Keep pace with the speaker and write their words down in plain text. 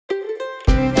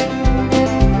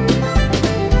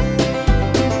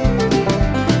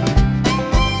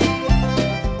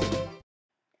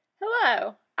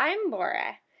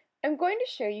Laura. I'm going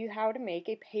to show you how to make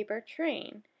a paper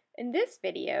train. In this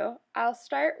video, I'll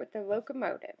start with the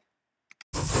locomotive.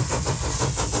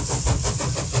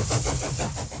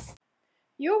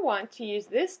 You'll want to use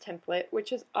this template,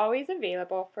 which is always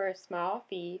available for a small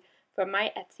fee from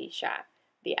my Etsy shop.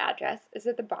 The address is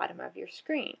at the bottom of your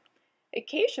screen.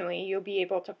 Occasionally, you'll be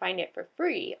able to find it for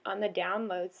free on the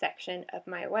download section of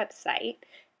my website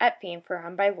at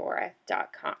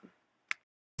fanforonbylora.com.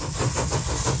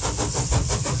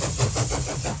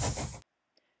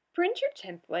 Print your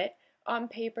template on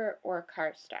paper or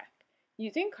cardstock.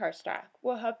 Using cardstock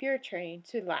will help your train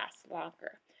to last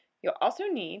longer. You'll also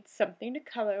need something to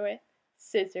color with,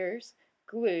 scissors,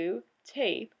 glue,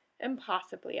 tape, and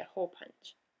possibly a hole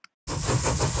punch.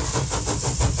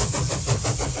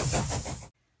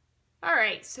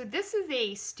 Alright, so this is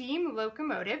a steam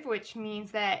locomotive, which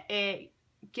means that it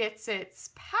gets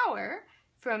its power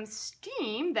from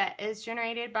steam that is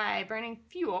generated by burning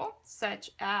fuel,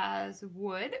 such as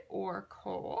wood or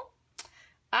coal.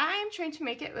 I'm trying to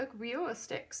make it look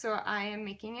realistic, so I am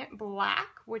making it black,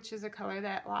 which is a color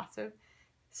that lots of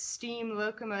steam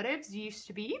locomotives used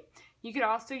to be. You could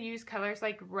also use colors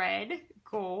like red,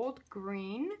 gold,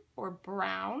 green, or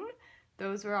brown.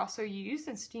 Those were also used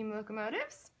in steam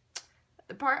locomotives.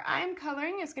 The part I'm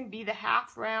coloring is going to be the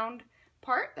half round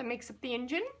part that makes up the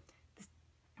engine.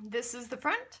 This is the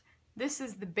front, this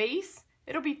is the base.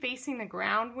 It'll be facing the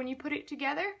ground when you put it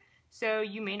together, so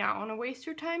you may not want to waste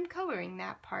your time coloring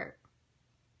that part.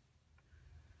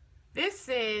 This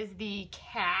is the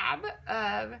cab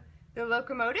of the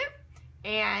locomotive,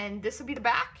 and this will be the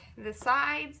back, the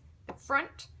sides, the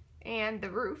front, and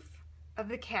the roof of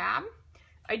the cab.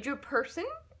 I drew a person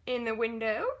in the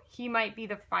window. He might be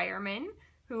the fireman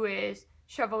who is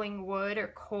shoveling wood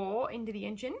or coal into the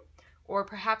engine, or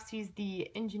perhaps he's the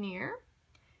engineer.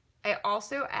 I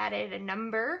also added a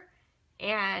number,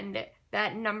 and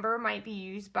that number might be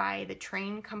used by the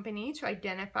train company to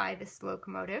identify this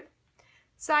locomotive.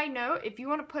 Side note, if you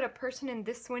want to put a person in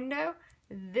this window,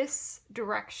 this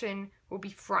direction will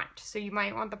be front, so you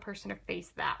might want the person to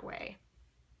face that way.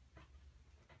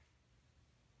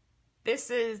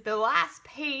 This is the last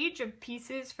page of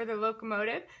pieces for the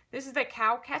locomotive. This is the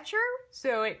cow catcher,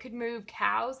 so it could move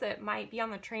cows that might be on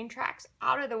the train tracks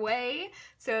out of the way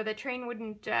so the train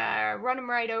wouldn't run them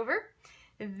right over.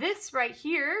 This right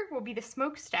here will be the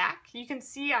smokestack. You can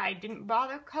see I didn't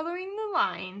bother coloring the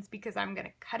lines because I'm going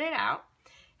to cut it out.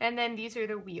 And then these are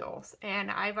the wheels, and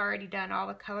I've already done all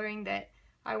the coloring that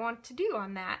I want to do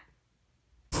on that.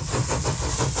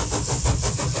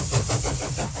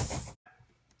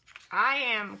 I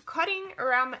am cutting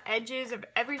around the edges of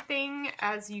everything,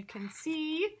 as you can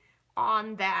see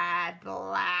on that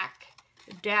black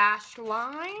dashed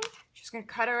line. Just going to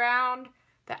cut around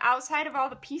the outside of all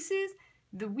the pieces.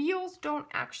 The wheels don't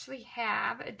actually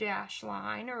have a dash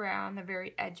line around the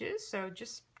very edges, so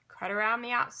just cut around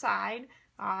the outside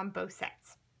on both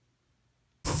sets.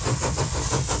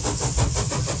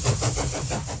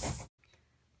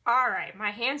 Alright,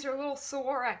 my hands are a little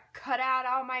sore. I cut out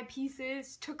all my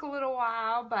pieces. Took a little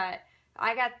while, but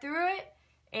I got through it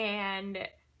and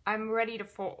I'm ready to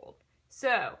fold.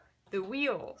 So, the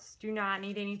wheels do not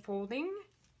need any folding.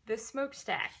 The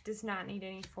smokestack does not need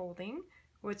any folding,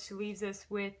 which leaves us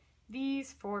with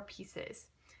these four pieces.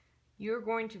 You're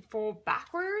going to fold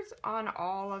backwards on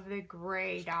all of the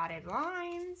gray dotted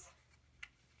lines,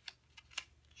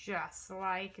 just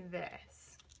like this.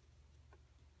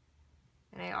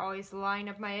 And I always line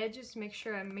up my edges to make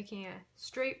sure I'm making a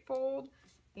straight fold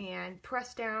and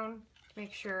press down to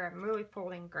make sure I'm really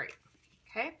folding great.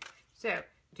 Okay, so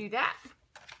do that.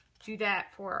 Do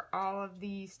that for all of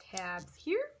these tabs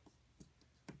here,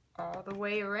 all the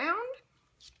way around.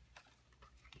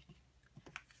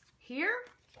 Here.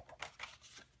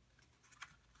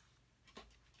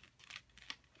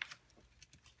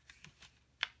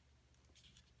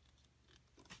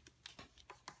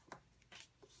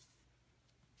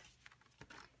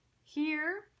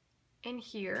 Here and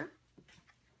here,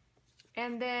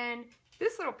 and then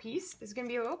this little piece is going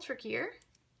to be a little trickier.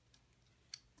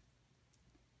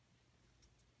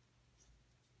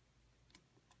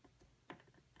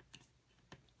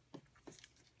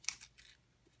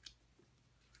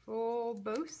 Fold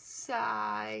both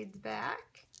sides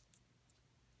back.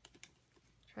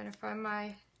 Trying to find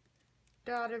my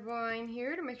dotted line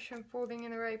here to make sure I'm folding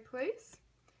in the right place.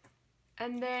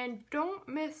 And then don't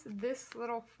miss this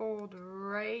little fold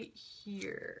right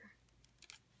here.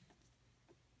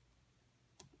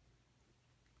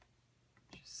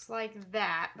 Just like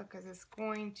that, because it's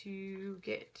going to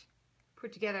get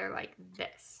put together like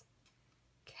this.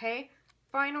 Okay,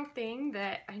 final thing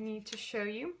that I need to show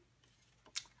you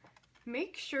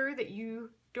make sure that you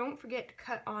don't forget to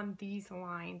cut on these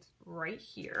lines right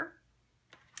here.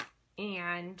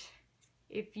 And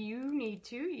if you need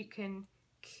to, you can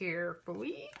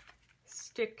carefully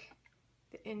stick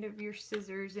the end of your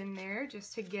scissors in there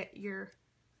just to get your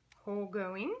hole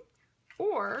going.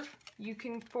 Or you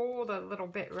can fold a little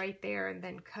bit right there and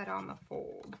then cut on the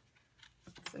fold.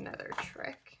 That's another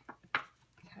trick.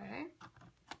 Okay.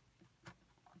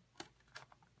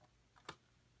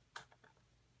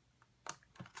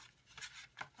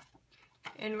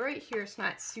 And right here, it's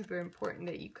not super important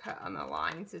that you cut on the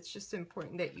lines. It's just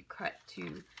important that you cut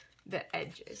to the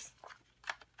edges.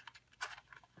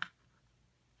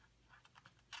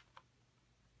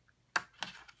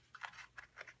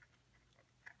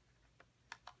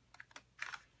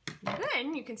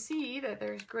 Then you can see that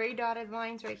there's gray dotted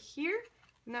lines right here,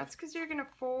 and that's because you're going to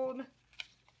fold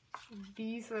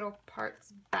these little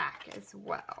parts back as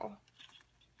well,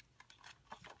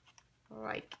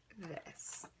 like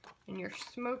this. And your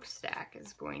smokestack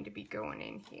is going to be going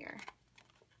in here.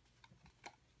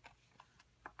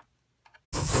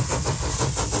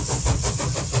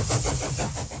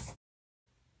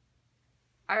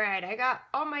 Alright, I got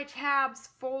all my tabs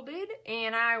folded,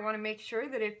 and I want to make sure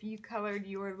that if you colored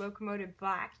your Locomotive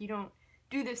black, you don't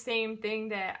do the same thing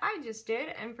that I just did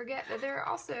and forget that there are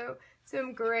also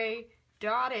some gray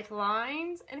dotted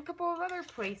lines and a couple of other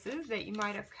places that you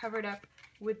might have covered up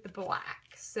with the black.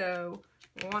 So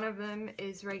one of them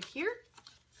is right here.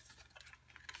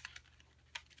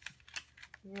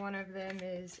 One of them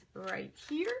is right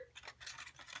here.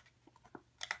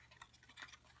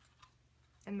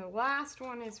 And the last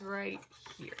one is right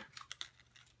here.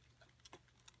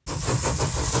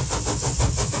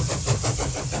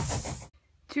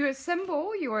 To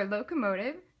assemble your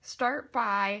Locomotive, start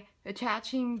by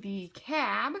attaching the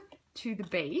cab to the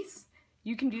base.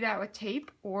 You can do that with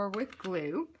tape or with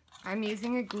glue. I'm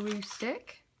using a glue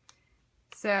stick.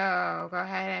 So go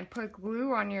ahead and put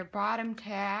glue on your bottom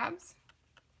tabs.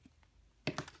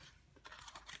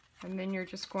 And then you're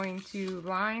just going to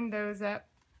line those up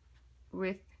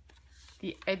with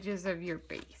the edges of your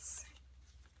base.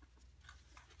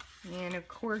 And of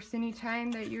course,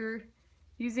 anytime that you're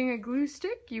using a glue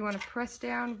stick, you want to press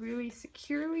down really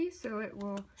securely so it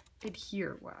will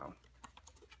adhere well.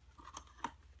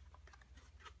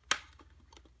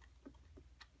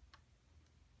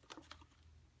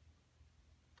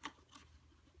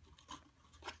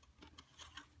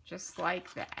 Just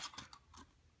like that.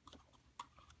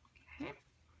 Okay.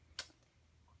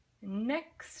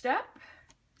 Next up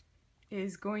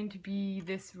is going to be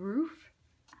this roof,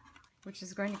 which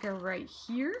is going to go right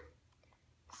here.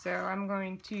 So I'm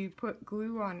going to put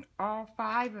glue on all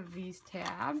 5 of these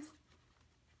tabs.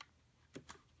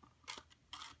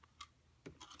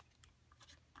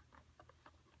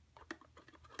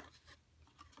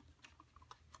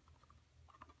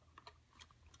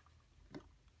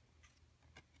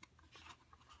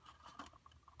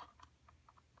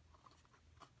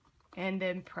 And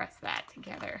then press that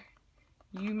together.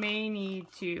 You may need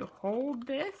to hold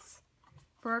this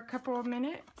for a couple of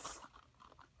minutes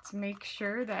to make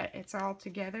sure that it's all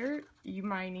together. You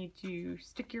might need to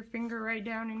stick your finger right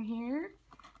down in here.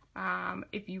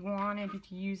 If you wanted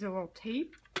to use a little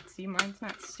tape, see mine's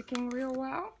not sticking real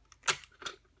well,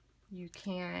 you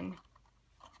can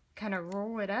kind of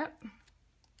roll it up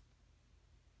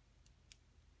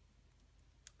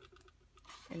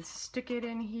and stick it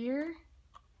in here.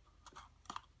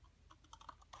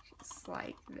 Just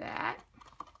like that.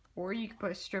 Or you can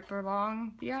put a strip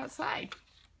along the outside.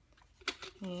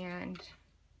 And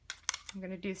I'm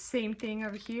going to do the same thing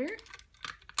over here.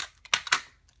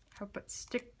 Help it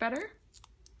stick better.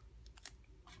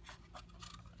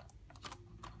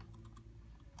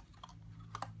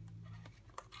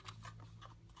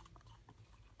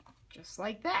 Just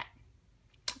like that.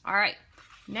 Alright,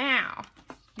 now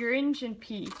your engine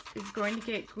piece is going to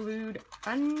get glued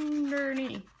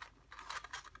underneath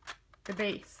the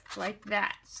base like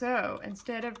that. So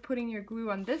instead of putting your glue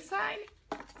on this side,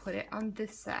 put it on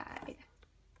this side.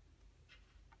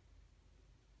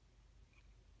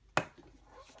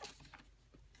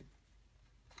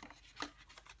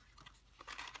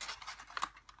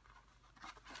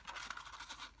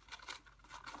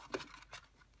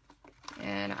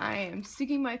 And I am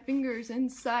sticking my fingers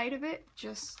inside of it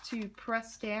just to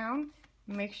press down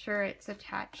and make sure it's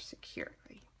attached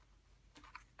securely.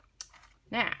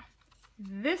 Now,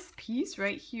 this piece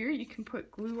right here, you can put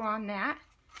glue on that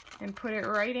and put it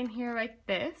right in here like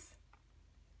this.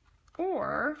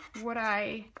 Or what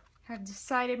I have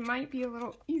decided might be a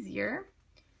little easier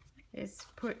is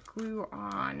put glue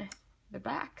on the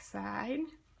back side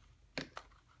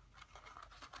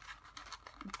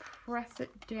press it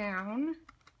down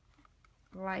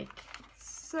like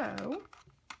so.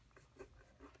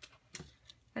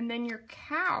 And then your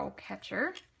cow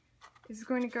catcher is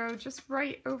going to go just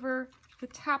right over the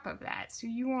top of that, so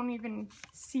you won't even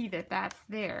see that that's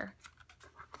there.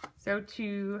 So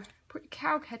to put your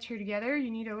cow catcher together,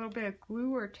 you need a little bit of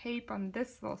glue or tape on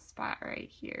this little spot right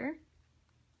here.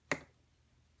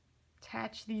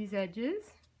 Attach these edges.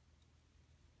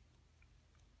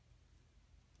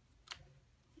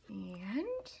 And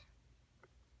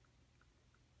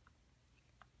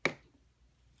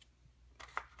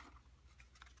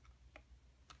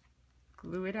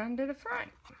glue it onto the front.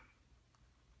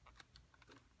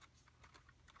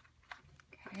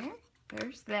 Okay,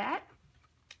 there's that.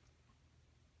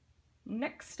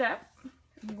 Next step,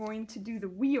 I'm going to do the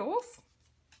wheels.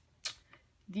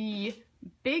 The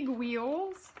big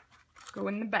wheels go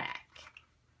in the back,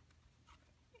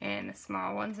 and the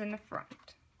small ones in the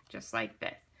front, just like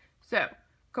this. So,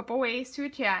 a couple ways to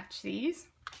attach these.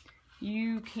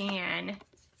 You can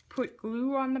put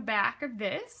glue on the back of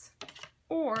this,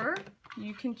 or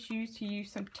you can choose to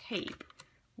use some tape,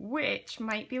 which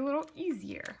might be a little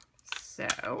easier. So,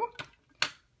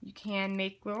 you can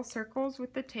make little circles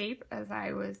with the tape, as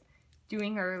I was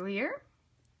doing earlier.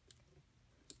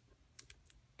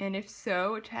 And if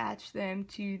so, attach them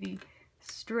to the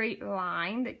straight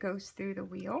line that goes through the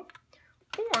wheel.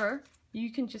 Or you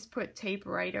can just put tape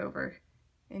right over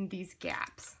in these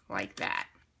gaps, like that.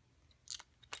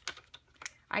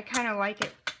 I kind of like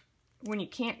it when you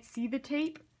can't see the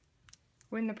tape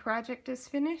when the project is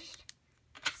finished.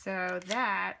 So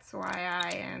that's why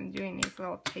I am doing these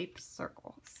little tape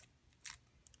circles.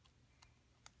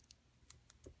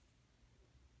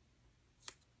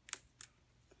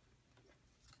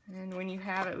 And when you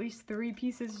have at least 3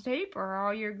 pieces of tape or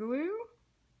all your glue,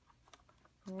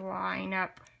 line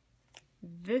up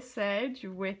this edge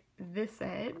with this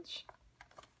edge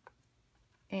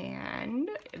and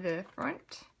the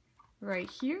front right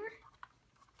here.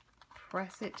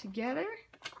 Press it together.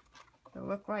 It'll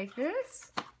look like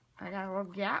this. I got a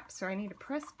little gap, so I need to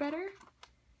press better.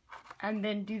 And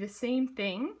then do the same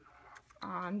thing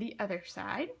on the other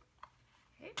side.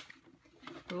 Okay.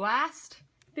 The last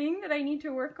thing that I need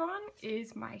to work on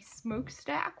is my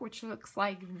smokestack, which looks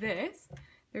like this.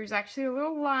 There's actually a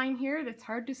little line here that's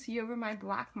hard to see over my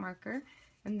black marker,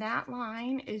 and that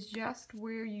line is just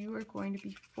where you are going to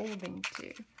be folding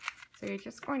to. So you're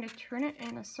just going to turn it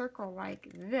in a circle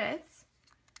like this,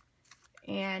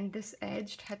 and this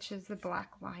edge touches the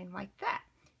black line like that.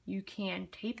 You can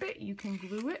tape it, you can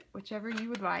glue it, whichever you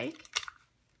would like.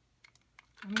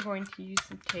 I'm going to use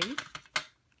some tape.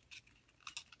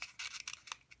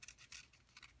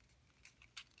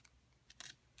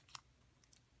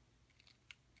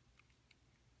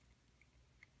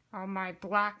 Oh, my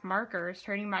black marker is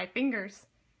turning my fingers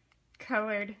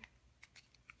colored.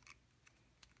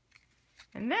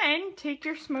 And then take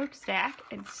your smokestack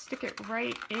and stick it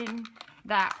right in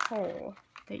that hole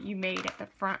that you made at the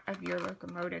front of your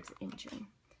locomotive's engine.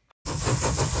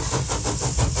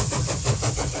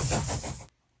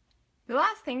 The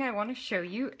last thing I want to show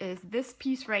you is this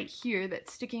piece right here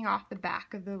that's sticking off the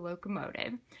back of the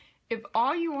locomotive. If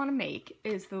all you want to make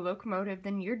is the locomotive,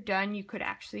 then you're done. You could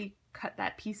actually cut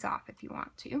that piece off if you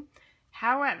want to.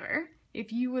 However,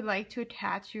 if you would like to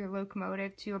attach your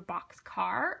locomotive to a box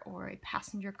car or a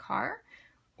passenger car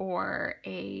or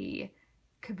a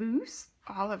caboose,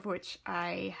 all of which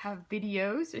I have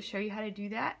videos to show you how to do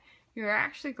that, you're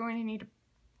actually going to need to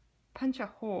punch a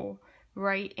hole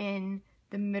right in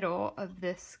the middle of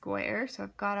this square. So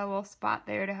I've got a little spot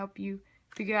there to help you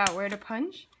figure out where to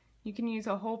punch. You can use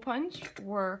a hole punch,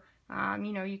 or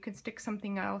you know, you could stick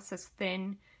something else that's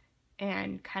thin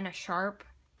and kind of sharp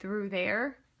through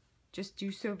there. Just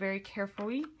do so very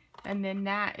carefully, and then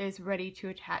that is ready to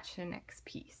attach to the next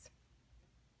piece.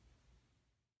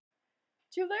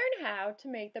 To learn how to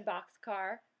make the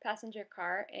boxcar, passenger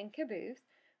car, and caboose,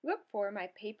 look for my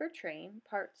paper train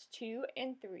parts 2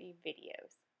 and 3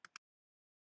 videos.